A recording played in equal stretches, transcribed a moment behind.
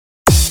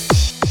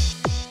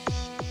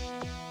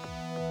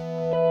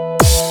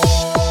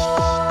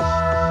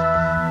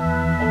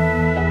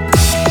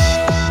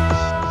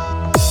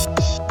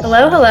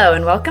Hello,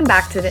 and welcome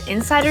back to the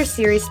Insider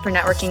Series for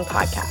Networking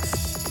podcast.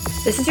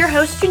 This is your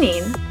host,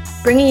 Janine,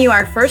 bringing you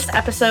our first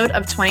episode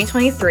of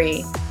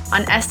 2023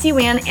 on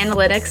SD-WAN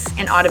analytics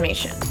and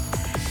automation.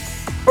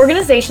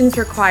 Organizations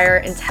require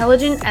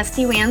intelligent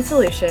SD-WAN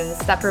solutions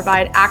that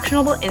provide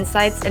actionable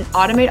insights and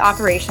automate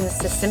operations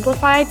to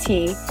simplify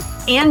IT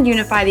and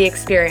unify the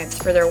experience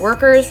for their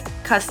workers,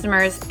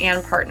 customers,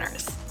 and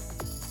partners.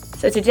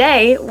 So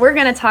today, we're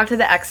going to talk to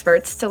the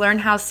experts to learn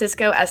how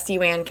Cisco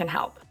SD-WAN can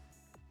help.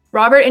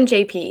 Robert and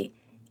JP,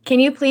 can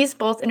you please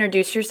both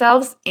introduce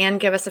yourselves and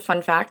give us a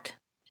fun fact?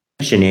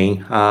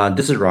 Janine,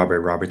 this is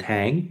Robert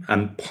Hang.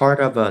 I'm part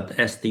of the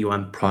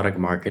SD-WAN product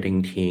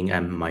marketing team,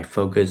 and my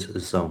focus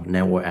is on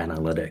network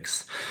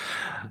analytics.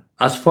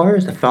 As far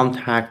as the fun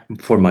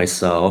fact for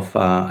myself,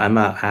 I'm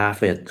an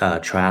avid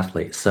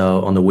triathlete,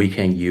 so on the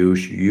weekend you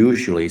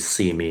usually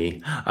see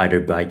me either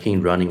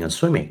biking, running, or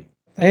swimming.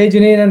 Hey,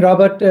 Janine and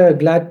Robert,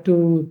 glad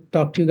to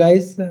talk to you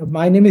guys.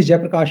 My name is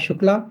Jayaprakash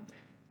Shukla,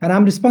 and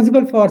I'm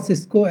responsible for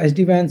Cisco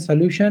SD-WAN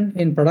solution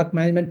in product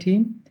management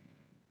team.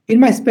 In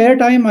my spare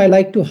time, I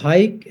like to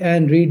hike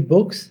and read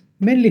books,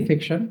 mainly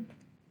fiction.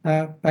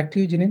 Back to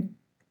you, Janine.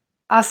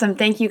 Awesome.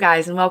 Thank you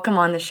guys, and welcome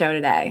on the show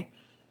today.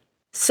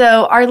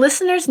 So our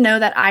listeners know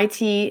that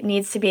IT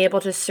needs to be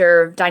able to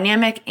serve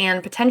dynamic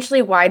and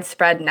potentially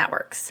widespread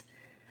networks.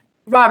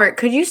 Robert,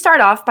 could you start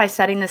off by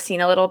setting the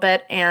scene a little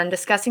bit and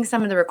discussing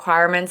some of the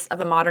requirements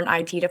of a modern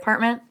IT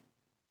department?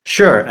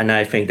 Sure, and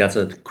I think that's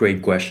a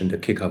great question to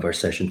kick off our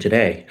session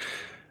today.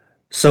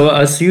 So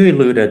as you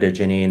alluded to,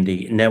 Janine,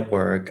 the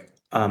network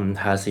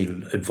has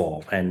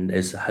evolved and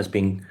has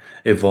been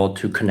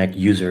evolved to connect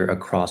user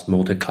across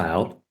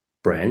multi-cloud,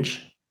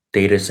 branch,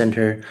 data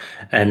center,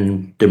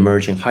 and the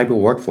emerging hybrid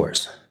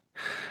workforce.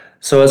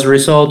 So as a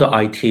result, the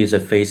IT is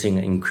facing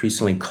an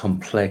increasingly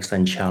complex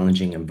and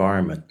challenging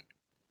environment.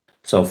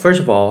 So first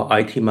of all,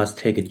 IT must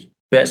take its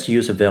best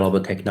use available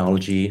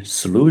technology,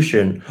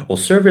 solution, or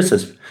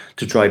services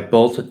to drive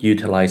both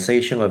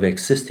utilization of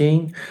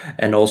existing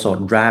and also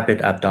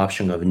rapid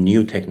adoption of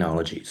new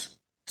technologies.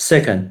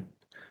 Second,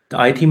 the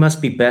IT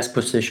must be best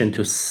positioned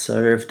to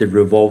serve the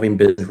revolving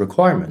business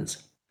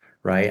requirements,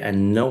 right?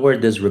 And know where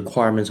these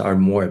requirements are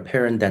more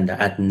apparent than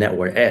at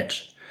network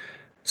edge.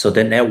 So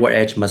the network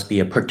edge must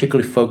be a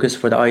particular focus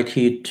for the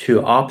IT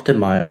to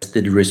optimize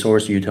the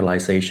resource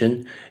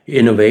utilization,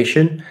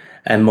 innovation,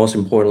 and most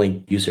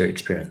importantly, user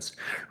experience,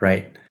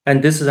 right?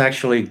 And this is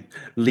actually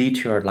lead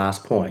to our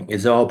last point.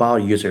 It's all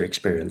about user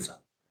experience.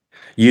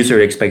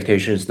 User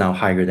expectation is now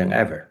higher than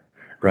ever,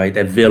 right?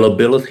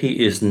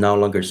 Availability is no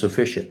longer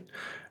sufficient.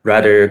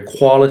 Rather,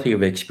 quality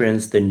of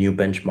experience the new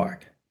benchmark.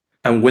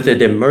 And with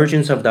the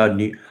emergence of the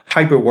new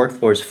hybrid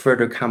workforce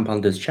further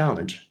compound this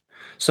challenge.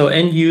 So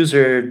end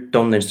user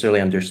don't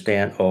necessarily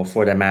understand or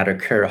for that matter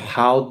care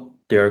how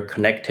they're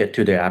connected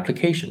to their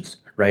applications,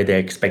 right? Their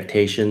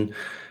expectation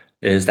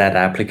is that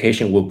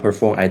application will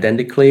perform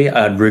identically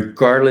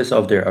regardless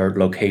of their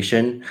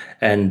location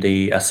and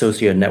the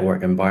associated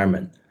network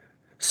environment.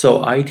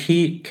 So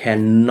IT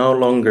can no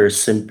longer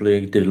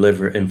simply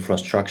deliver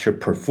infrastructure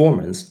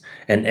performance,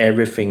 and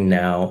everything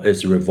now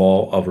is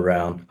revolved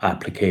around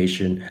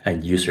application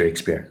and user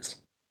experience.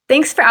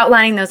 Thanks for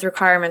outlining those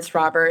requirements,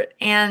 Robert.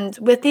 And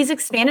with these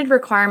expanded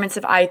requirements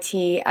of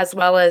IT, as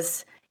well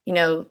as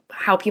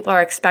how people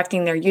are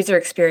expecting their user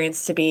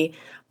experience to be,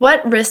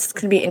 what risks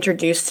can be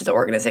introduced to the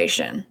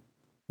organization?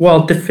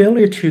 Well, the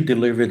failure to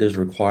deliver this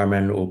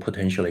requirement will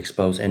potentially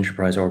expose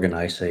enterprise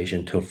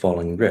organization to the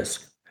following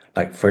risk.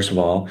 Like, first of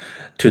all,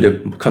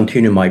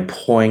 continue my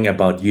point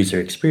about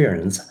user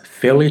experience,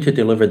 failure to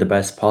deliver the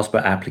best possible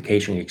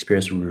application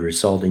experience will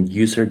result in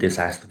user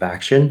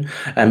dissatisfaction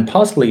and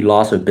possibly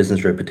loss of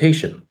business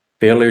reputation.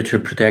 Failure to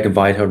protect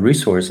vital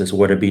resources,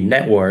 whether it be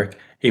network,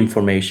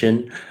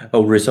 information,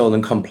 will result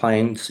in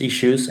compliance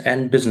issues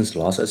and business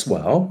loss as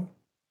well.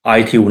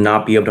 IT will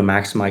not be able to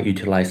maximize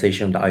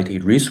utilization of the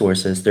IT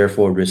resources,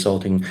 therefore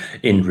resulting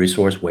in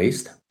resource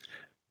waste.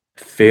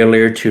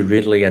 Failure to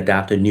readily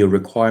adapt a new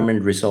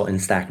requirement result in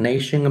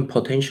stagnation and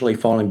potentially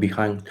falling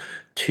behind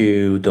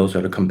to those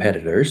other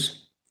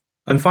competitors.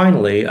 And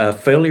finally, a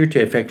failure to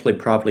effectively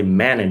properly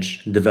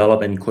manage,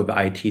 develop, and equip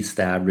IT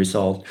staff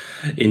result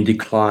in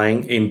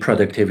decline in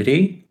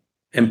productivity,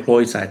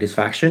 employee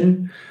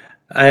satisfaction,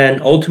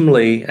 and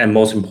ultimately, and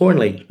most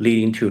importantly,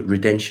 leading to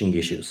retention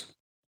issues.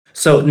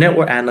 So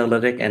network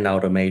analytic and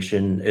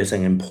automation is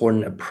an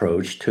important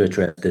approach to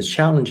address these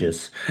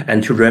challenges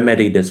and to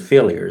remedy these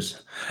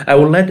failures. I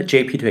will let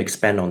JP to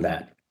expand on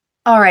that.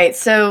 All right.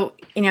 So,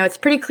 it's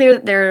pretty clear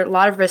that there are a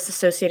lot of risks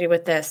associated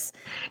with this.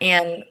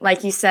 And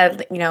like you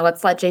said,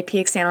 let's let JP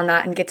expand on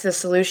that and get to the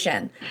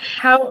solution.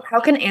 How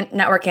can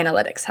network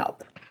analytics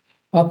help?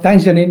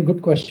 Thanks, Janine.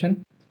 Good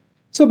question.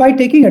 So by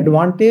taking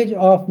advantage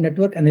of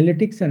network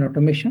analytics and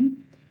automation,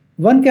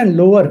 one can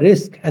lower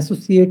risk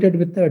associated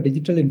with the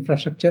digital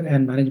infrastructure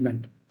and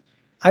management.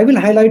 I will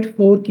highlight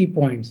 4 key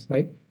points,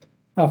 right?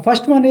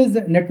 First one is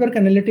network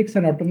analytics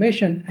and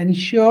automation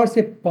ensures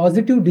a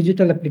positive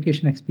digital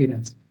application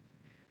experience.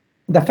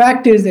 The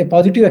fact is, a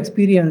positive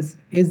experience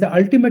is the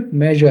ultimate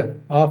measure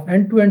of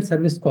end-to-end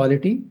service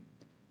quality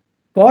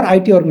for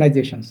IT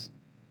organizations.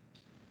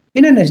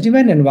 In an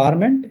SD-WAN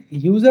environment,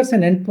 users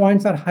and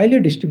endpoints are highly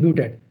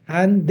distributed,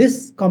 and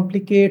this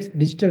complicates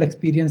digital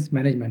experience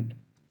management.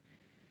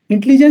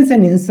 Intelligence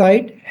and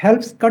insight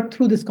helps cut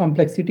through this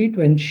complexity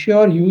to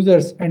ensure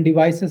users and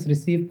devices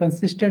receive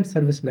consistent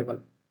service level.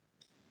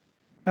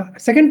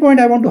 Second point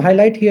I want to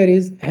highlight here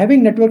is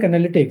having network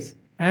analytics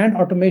and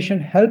automation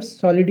helps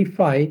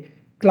solidify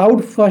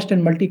cloud first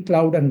and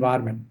multi-cloud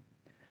environment.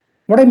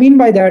 What I mean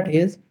by that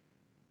is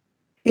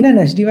in an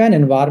SD-WAN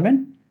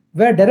environment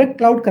where direct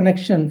cloud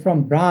connection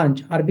from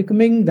branch are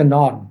becoming the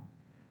norm,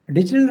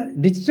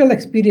 digital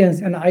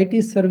experience and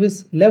IT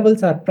service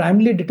levels are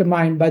primarily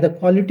determined by the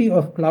quality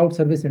of cloud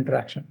service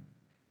interaction.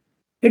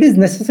 It is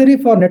necessary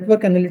for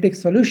network analytics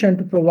solution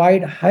to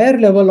provide higher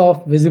level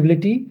of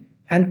visibility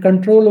and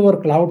control over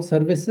cloud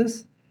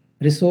services,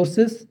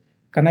 resources,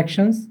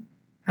 connections,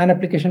 and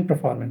application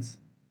performance.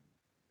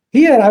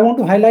 Here, I want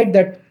to highlight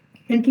that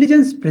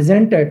intelligence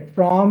presented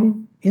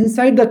from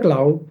inside the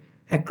cloud,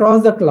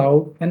 across the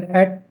cloud, and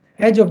at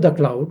edge of the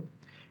cloud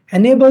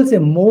enables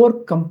a more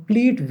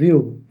complete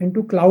view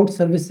into cloud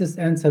services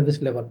and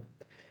service level.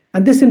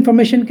 And this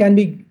information can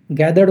be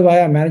gathered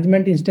via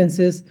management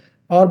instances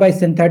or by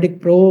synthetic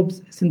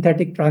probes,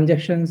 synthetic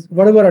transactions,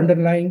 whatever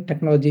underlying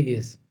technology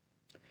is.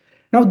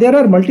 Now, there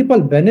are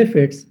multiple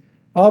benefits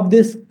of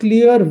this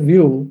clear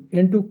view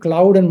into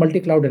cloud and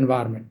multi-cloud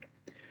environment.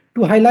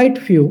 To highlight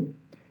few,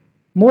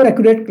 more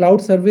accurate cloud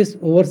service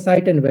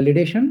oversight and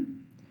validation,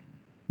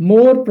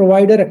 more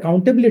provider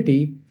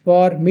accountability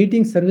for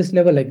meeting service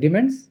level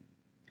agreements,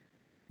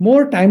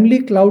 more timely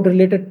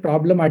cloud-related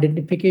problem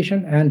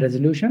identification and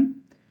resolution,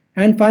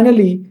 and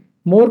finally,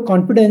 more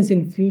confidence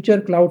in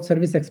future cloud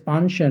service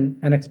expansion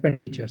and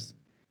expenditures.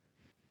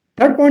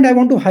 Third point I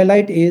want to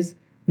highlight is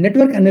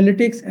network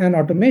analytics and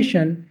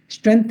automation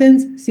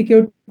strengthens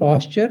security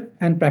posture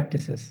and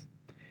practices.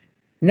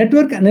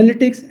 Network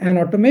analytics and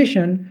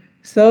automation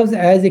serves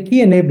as a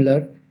key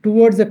enabler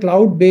towards a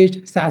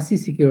cloud-based SASE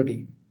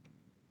security.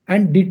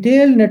 And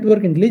detailed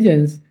network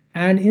intelligence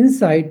and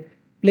insight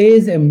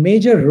plays a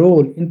major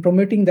role in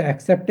promoting the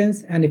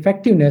acceptance and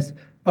effectiveness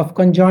of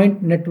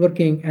conjoint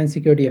networking and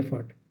security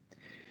effort.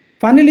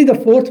 Finally, the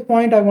fourth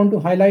point I want to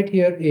highlight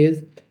here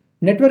is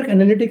network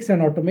analytics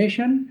and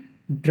automation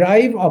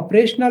drive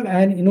operational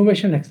and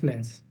innovation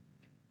excellence.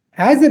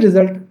 As a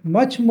result,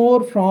 much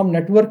more from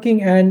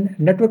networking and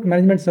network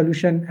management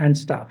solution and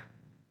staff.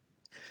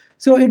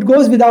 So it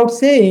goes without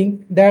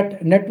saying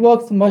that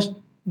networks must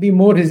be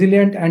more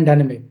resilient and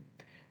dynamic.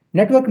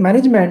 Network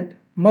management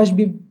must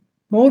be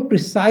more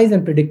precise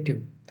and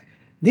predictive.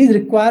 These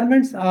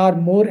requirements are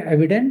more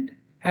evident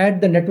at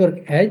the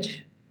network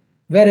edge,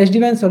 where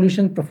SD-WAN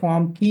solutions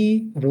perform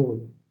key role.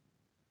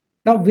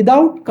 Now,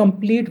 without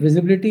complete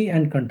visibility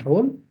and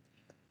control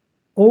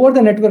over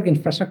the network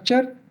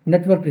infrastructure,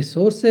 network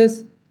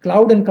resources,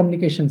 cloud and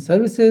communication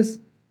services,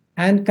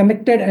 and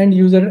connected end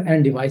user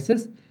and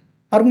devices,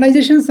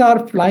 organizations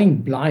are flying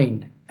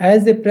blind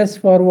as they press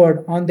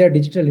forward on their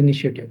digital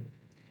initiative.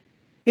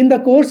 In the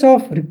course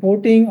of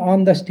reporting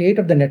on the state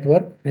of the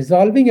network,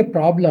 resolving a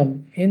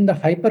problem in the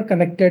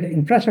hyper-connected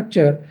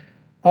infrastructure,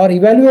 or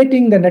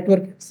evaluating the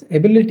network's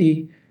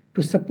ability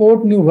to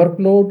support new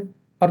workload,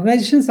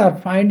 organizations are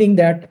finding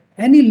that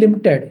any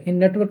limited in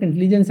network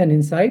intelligence and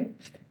insight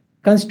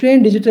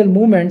constrain digital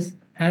movements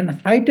and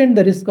heighten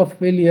the risk of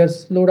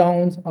failures,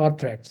 slowdowns, or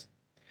threats.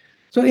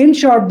 So in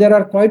short, there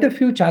are quite a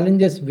few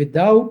challenges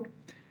without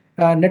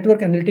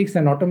network analytics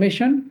and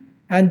automation.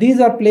 And these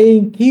are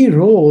playing key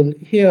role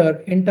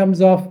here in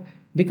terms of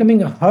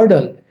becoming a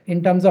hurdle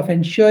in terms of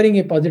ensuring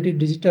a positive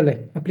digital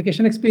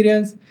application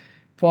experience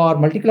for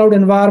multi-cloud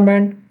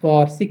environment,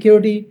 for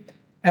security,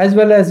 as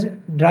well as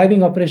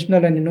driving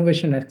operational and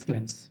innovation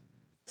excellence.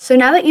 So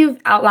now that you've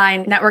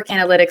outlined network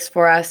analytics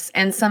for us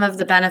and some of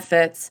the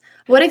benefits,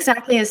 what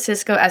exactly is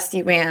Cisco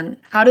SD-WAN?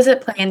 How does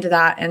it play into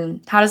that,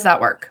 and how does that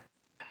work?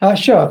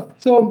 Sure.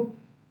 So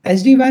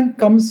SD-WAN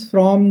comes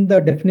from the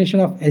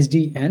definition of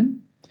SDN.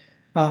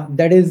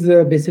 That is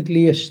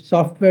basically a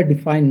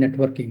software-defined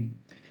networking.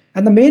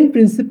 And the main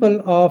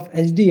principle of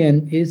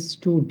SDN is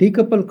to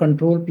decouple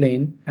control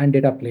plane and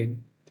data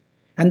plane,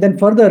 and then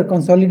further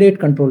consolidate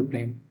control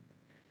plane.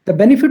 The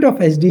benefit of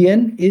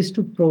SDN is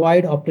to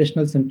provide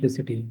operational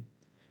simplicity.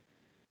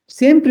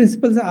 Same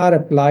principles are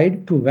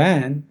applied to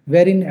WAN,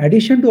 where in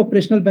addition to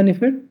operational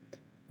benefit,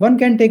 one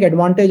can take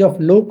advantage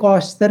of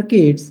low-cost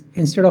circuits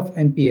instead of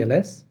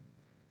MPLS,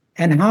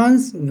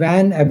 enhance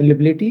WAN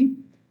availability,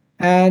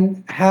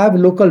 and have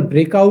local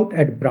breakout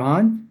at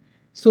branch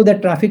so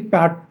that traffic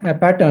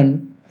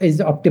pattern is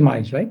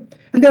optimized, right?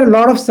 And there are a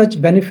lot of such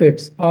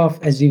benefits of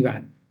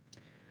SD-WAN.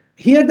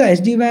 Here, the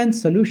SD-WAN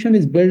solution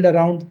is built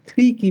around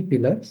three key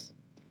pillars.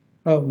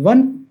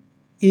 One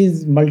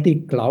is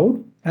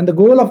multi-cloud, and the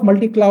goal of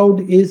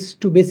multi-cloud is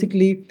to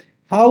basically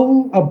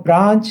how a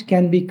branch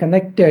can be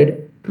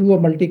connected to a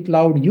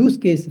multi-cloud use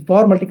case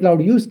for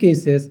multi-cloud use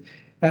cases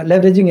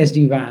leveraging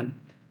SD-WAN.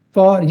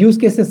 for use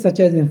cases such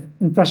as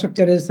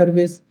infrastructure as a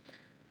service,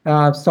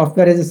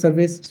 software as a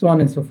service, so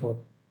on and so forth.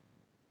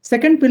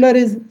 Second pillar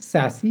is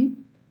SASE,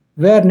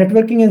 where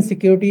networking and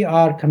security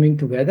are coming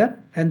together.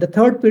 And the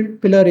third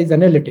pillar is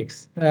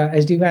analytics,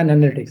 SD-WAN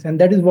analytics. And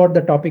that is what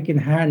the topic in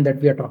hand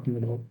that we are talking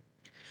about.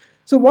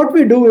 So what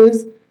we do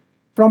is,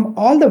 from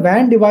all the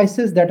WAN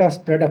devices that are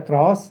spread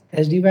across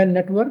SD-WAN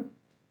network,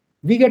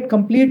 we get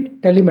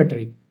complete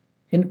telemetry,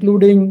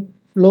 including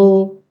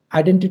flow,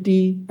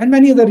 identity, and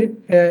many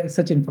other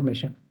such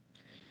information.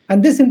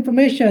 And this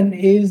information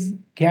is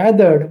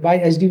gathered by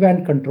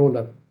SD-WAN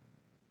controller,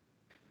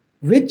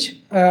 which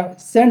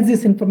sends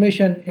this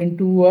information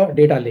into a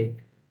data lake.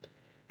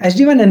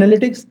 SD-WAN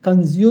analytics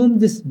consumes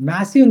this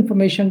massive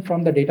information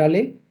from the data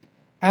lake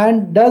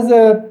and does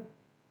a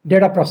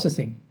data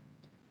processing.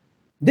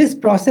 This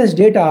processed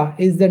data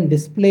is then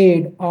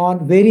displayed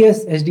on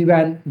various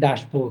SD-WAN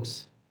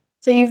dashboards.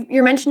 So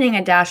you're mentioning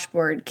a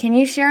dashboard. Can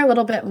you share a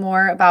little bit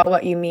more about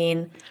what you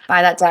mean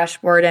by that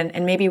dashboard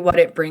and maybe what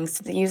it brings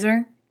to the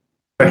user?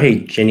 Hey,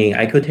 Jenny,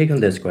 I could take on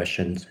this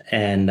question,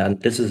 and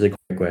this is a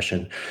great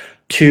question.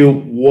 To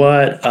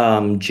what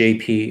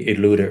JP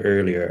alluded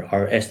earlier,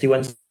 our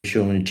SD-WAN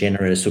solution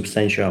generates a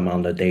substantial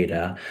amount of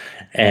data,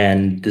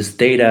 and this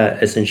data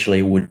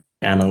essentially would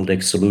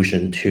analytic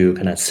solution to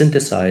kind of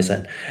synthesize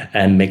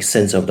and make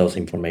sense of those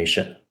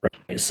information.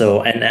 Right?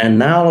 So an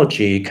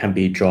analogy can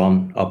be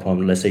drawn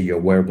upon, let's say, your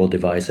wearable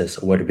devices,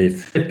 whether it be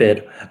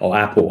Fitbit or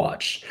Apple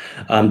Watch.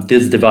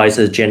 These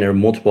devices generate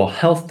multiple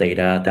health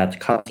data that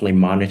constantly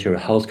monitor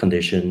health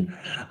condition,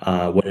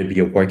 whether it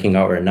be working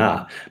out or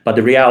not. But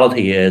the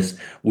reality is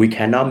we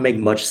cannot make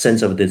much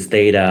sense of this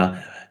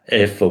data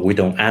if we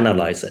don't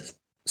analyze it.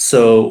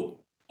 So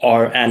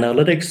our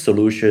analytics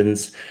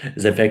solutions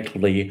is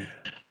effectively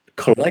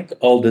collect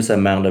all this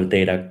amount of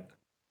data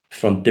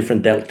from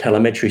different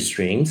telemetry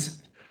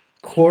streams,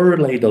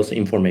 correlate those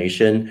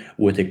information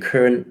with the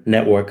current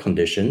network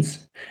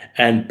conditions,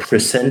 and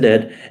present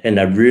it in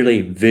a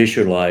really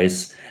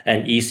visualized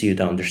and easy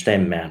to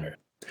understand manner.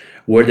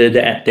 Whether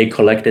they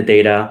collect the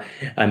data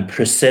and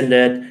present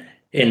it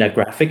in a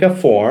graphical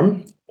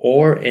form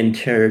or in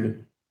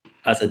turn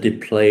as a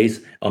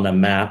displays on a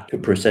map to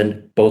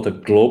present both a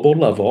global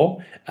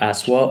level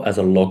as well as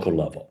a local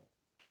level.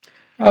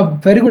 A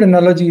very good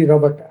analogy,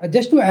 Robert.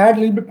 Just to add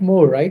a little bit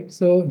more, right?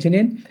 So,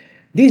 Janine,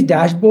 these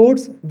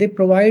dashboards, they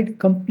provide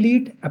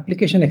complete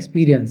application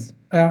experience.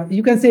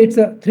 You can say it's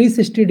a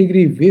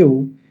 360-degree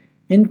view,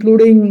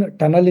 including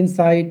tunnel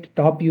insight,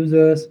 top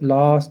users,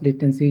 loss,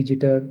 latency,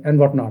 jitter, and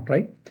whatnot,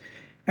 right?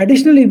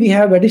 Additionally, we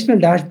have additional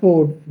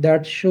dashboard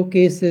that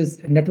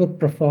showcases network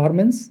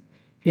performance,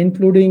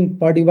 including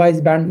per device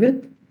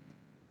bandwidth,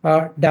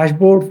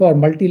 dashboard for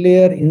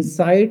multi-layer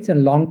insights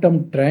and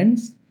long-term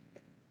trends,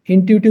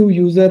 intuitive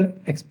user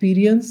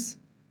experience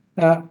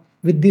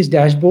with these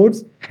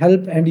dashboards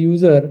help end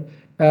user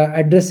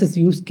addresses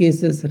use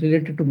cases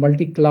related to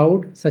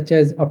multi-cloud, such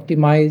as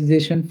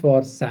optimization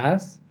for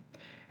SaaS.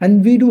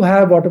 And we do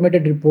have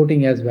automated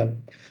reporting as well.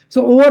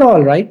 So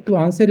overall, right, to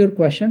answer your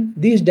question,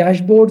 these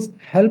dashboards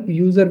help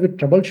user with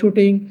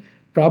troubleshooting,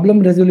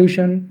 problem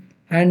resolution,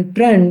 and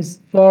trends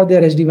for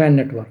their SD-WAN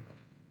network.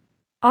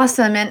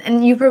 Awesome.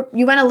 And you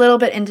went a little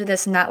bit into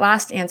this in that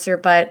last answer,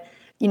 but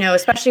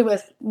especially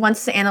with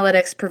once the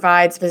analytics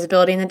provides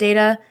visibility in the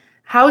data,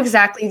 how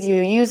exactly do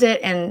you use it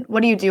and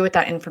what do you do with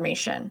that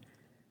information?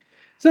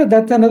 So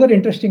that's another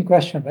interesting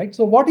question, right?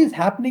 So what is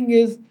happening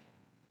is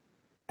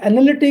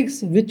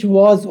analytics, which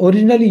was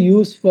originally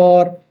used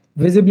for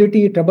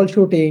visibility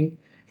troubleshooting,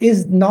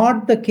 is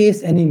not the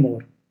case anymore.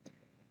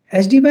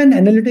 SD-WAN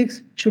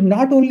analytics should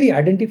not only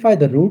identify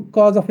the root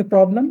cause of a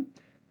problem,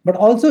 but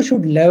also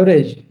should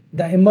leverage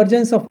the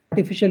emergence of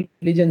artificial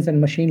intelligence and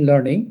machine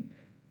learning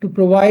to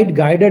provide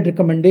guided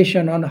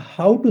recommendation on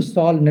how to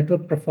solve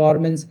network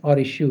performance or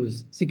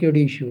issues,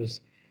 security issues.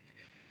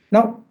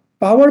 Now,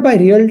 powered by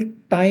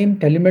real-time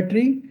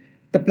telemetry,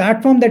 the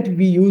platform that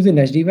we use in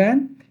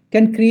SD-WAN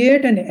can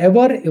create an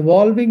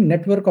ever-evolving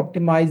network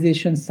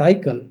optimization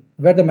cycle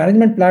where the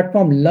management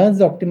platform learns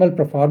the optimal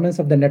performance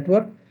of the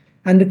network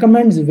and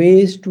recommends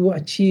ways to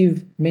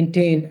achieve,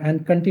 maintain,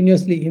 and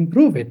continuously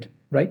improve it,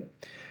 right?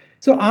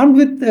 So armed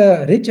with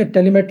rich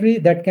telemetry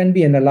that can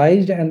be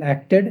analyzed and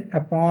acted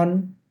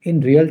upon in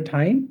real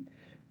time,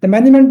 the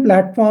management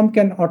platform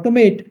can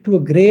automate to a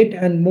great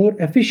and more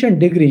efficient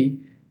degree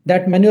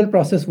that manual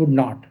process would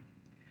not.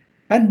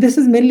 And this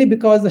is mainly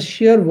because the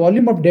sheer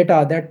volume of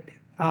data that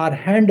are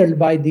handled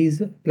by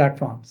these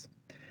platforms.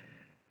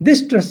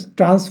 This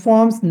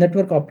transforms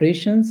network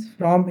operations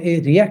from a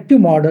reactive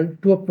model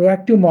to a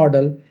proactive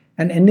model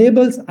and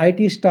enables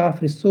IT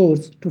staff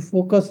resource to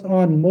focus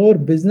on more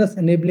business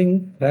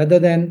enabling rather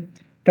than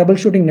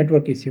troubleshooting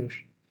network issues.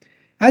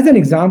 As an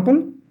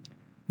example,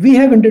 we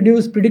have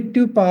introduced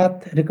predictive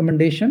path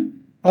recommendation,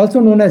 also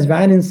known as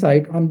WAN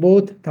Insight, on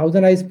both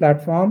ThousandEyes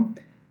platform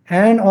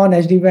and on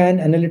SD-WAN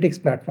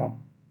Analytics platform.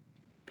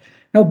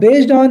 Now,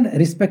 based on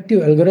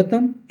respective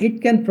algorithm,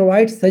 it can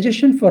provide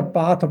suggestion for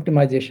path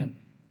optimization.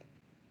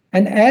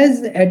 And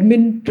as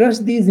admin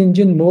trust these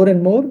engine more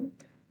and more,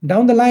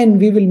 Down the line,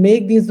 we will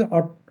make these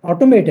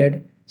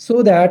automated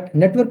so that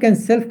network can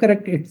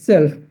self-correct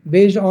itself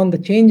based on the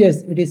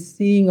changes it is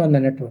seeing on the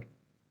network.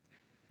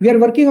 We are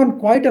working on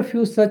quite a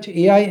few such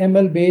AI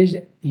ML based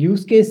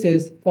use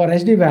cases for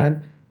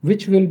SD-WAN,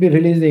 which we'll be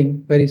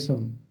releasing very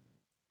soon.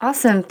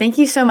 Awesome. Thank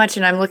you so much.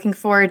 And I'm looking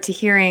forward to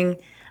hearing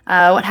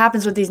what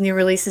happens with these new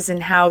releases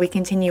and how we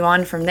continue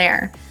on from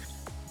there.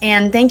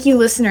 And thank you,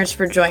 listeners,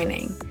 for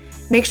joining.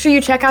 Make sure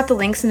you check out the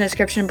links in the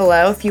description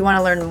below if you want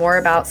to learn more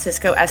about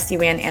Cisco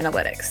SD-WAN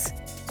analytics.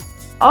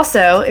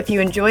 Also, if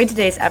you enjoyed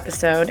today's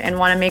episode and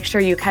want to make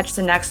sure you catch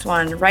the next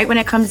one right when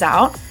it comes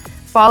out,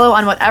 follow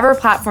on whatever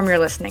platform you're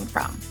listening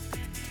from.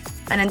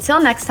 And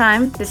until next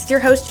time, this is your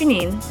host,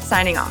 Janine,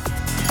 signing off.